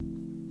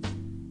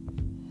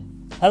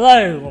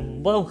Hello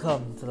and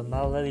welcome to the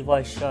Malelly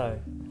White Show.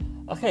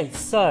 Okay,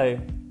 so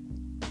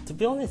to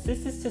be honest,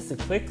 this is just a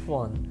quick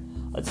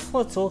one. I just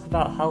want to talk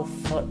about how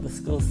fucked the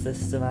school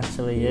system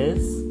actually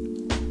is.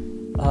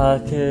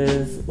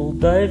 Because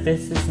although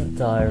this isn't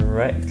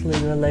directly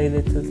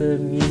related to the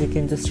music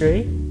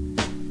industry,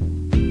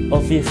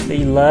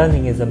 obviously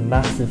learning is a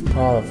massive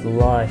part of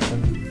life,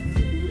 and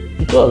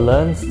you gotta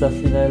learn stuff,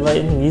 like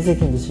in the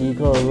music industry you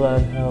gotta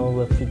learn how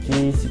to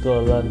produce, you gotta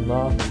learn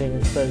marketing,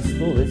 and so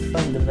school is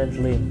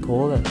fundamentally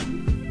important.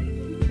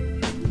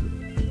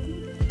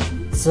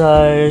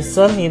 So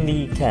certainly in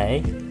the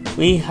UK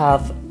we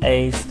have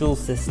a school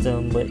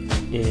system which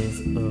is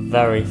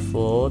very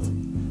flawed,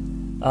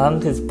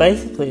 because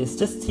basically it's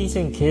just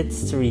teaching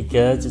kids to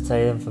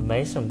regurgitate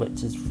information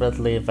which is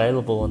readily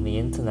available on the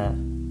internet.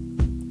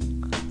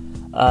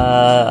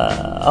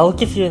 I'll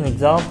give you an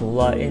example.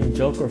 Like in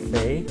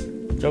geography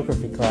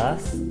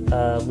class,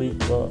 we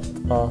got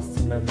asked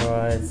to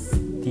memorize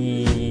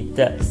the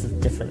depths of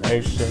different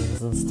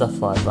oceans and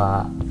stuff like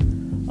that.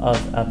 I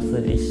was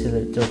absolutely shit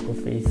at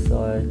geography,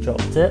 so I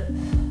dropped it.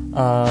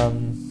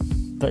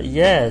 But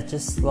yeah,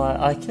 just like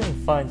I can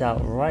find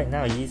out right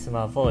now using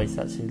my voice.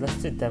 Actually, let's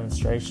do a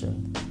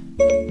demonstration.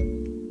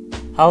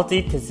 How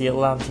deep is the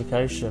Atlantic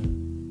Ocean?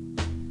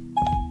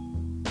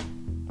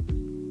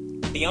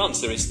 The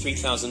answer is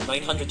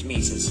 3,900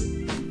 meters.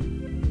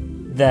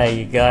 There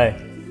you go.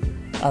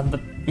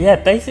 But yeah,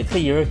 basically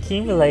you're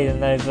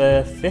accumulating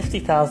over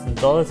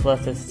 $50,000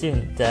 worth of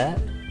student debt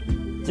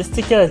just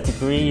to get a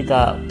degree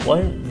that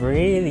won't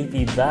really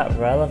be that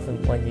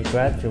relevant when you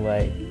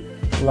graduate.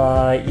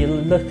 Like, you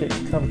look at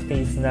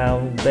companies now,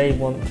 they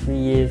want 3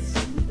 years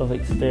of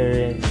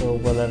experience or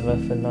whatever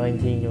for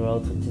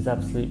 19-year-olds, which is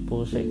absolute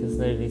bullshit because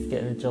nobody's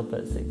getting a job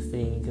at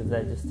 16 because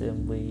they're just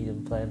doing weed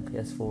and playing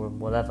PS4 and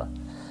whatever.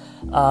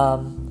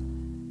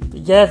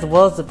 But yeah, the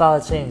world's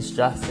about to change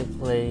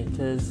drastically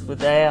because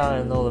with AI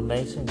and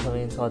automation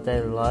coming into our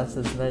daily lives,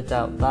 there's no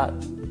doubt that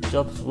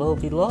jobs will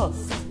be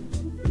lost.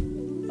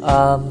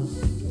 But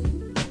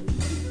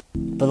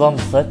on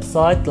the flip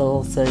side, they'll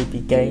also be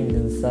gained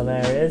in some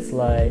areas,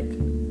 like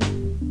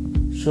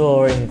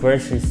sure in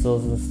grocery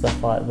stores and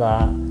stuff like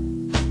that,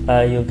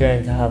 you're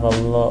going to have a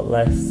lot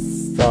less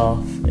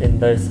staff in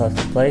those types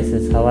of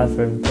places.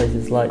 However, in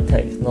places like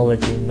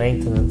technology,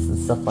 maintenance and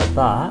stuff like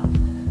that,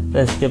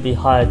 there's going to be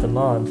higher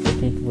demand for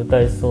people with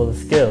those sort of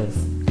skills.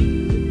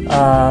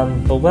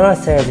 But when I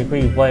say a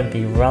degree won't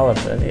be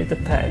relevant, it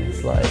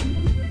depends. Like,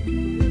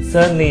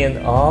 certainly in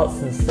arts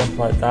and stuff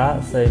like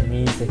that, so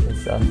music and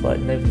stuff, like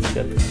nobody's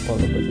going to be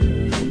bothered with a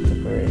music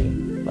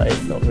degree. Like,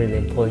 it's not really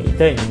important. You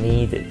don't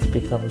need it to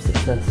become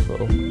successful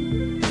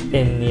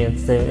in the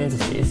entertainment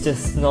industry. It's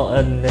just not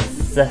a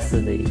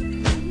necessity.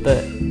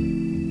 But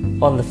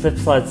on the flip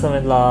side,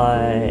 something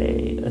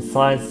like a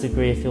science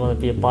degree, if you want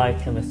to be a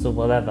biochemist or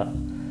whatever,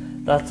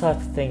 that type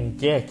of thing,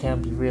 yeah,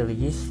 can be really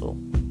useful.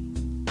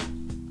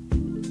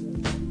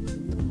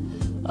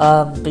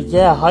 But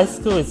yeah, high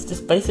school is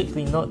just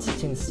basically not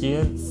teaching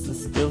students the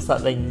skills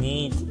that they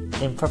need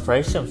in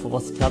preparation for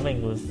what's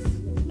coming with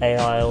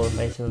AI,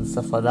 automation and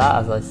stuff like that,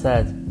 as I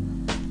said.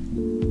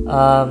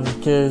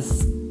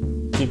 Because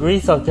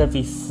degrees are going to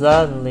be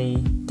certainly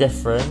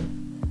different.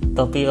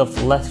 They'll be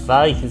of less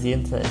value because the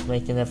internet is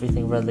making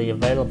everything readily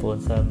available,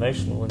 and so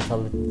emotional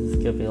intelligence is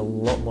going to be a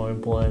lot more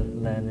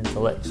important than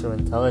intellectual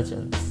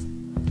intelligence.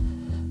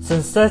 So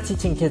instead of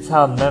teaching kids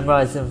how to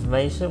memorize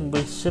information,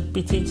 we should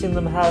be teaching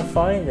them how to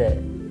find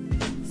it.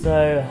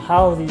 So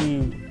how do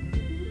you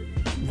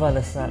run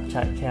a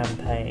Snapchat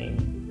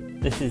campaign?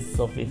 This is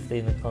obviously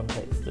in the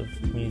context of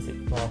music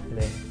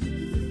marketing.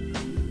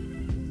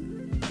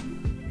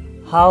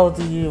 How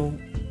do you,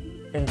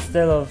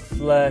 instead of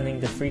learning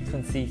the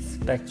frequency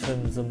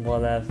spectrums and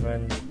whatever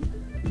and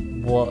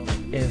what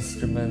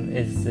instrument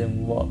is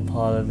in what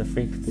part of the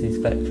frequency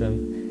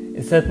spectrum,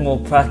 instead more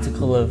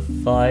practical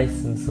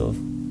advice and sort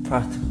of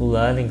practical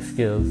learning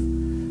skills,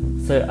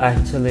 so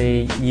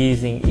actually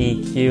using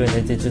EQ and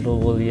a digital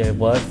audio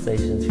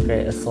workstation to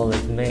create a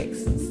solid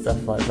mix and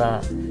stuff like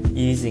that,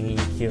 using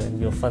EQ and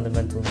your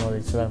fundamental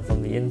knowledge learned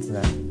from the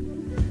internet.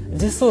 And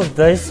just sort of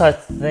those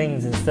types of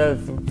things, instead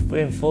of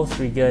enforced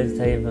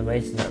regurgitate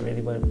information that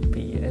really won't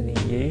be any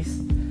use.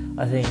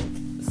 I think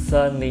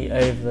certainly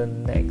over the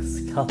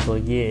next couple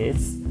of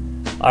years,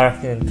 I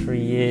reckon in 3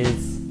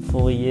 years,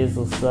 4 years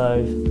or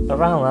so,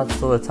 around that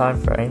sort of time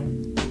frame,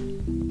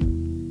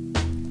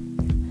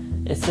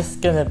 it's just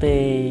going to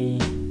be,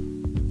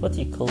 what do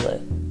you call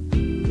it,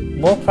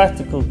 more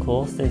practical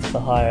courses for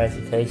higher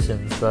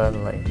education,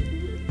 certainly.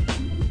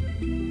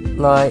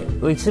 Like,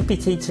 we should be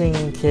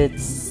teaching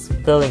kids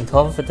building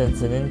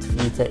confidence and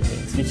interview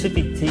techniques. We should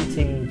be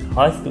teaching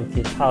high school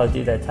kids how to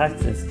do their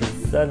taxes, because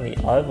certainly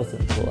I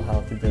wasn't taught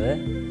how to do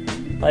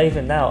it. Like,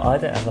 even now, I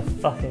don't have a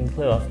fucking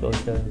clue. I've got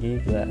to go and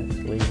Google it,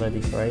 actually,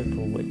 ready for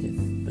April, which is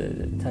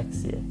the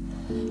tax year.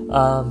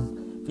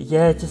 But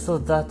yeah, just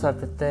sort of that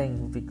type of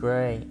thing would be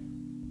great.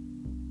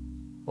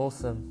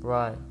 Awesome,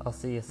 right, I'll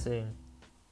see you soon.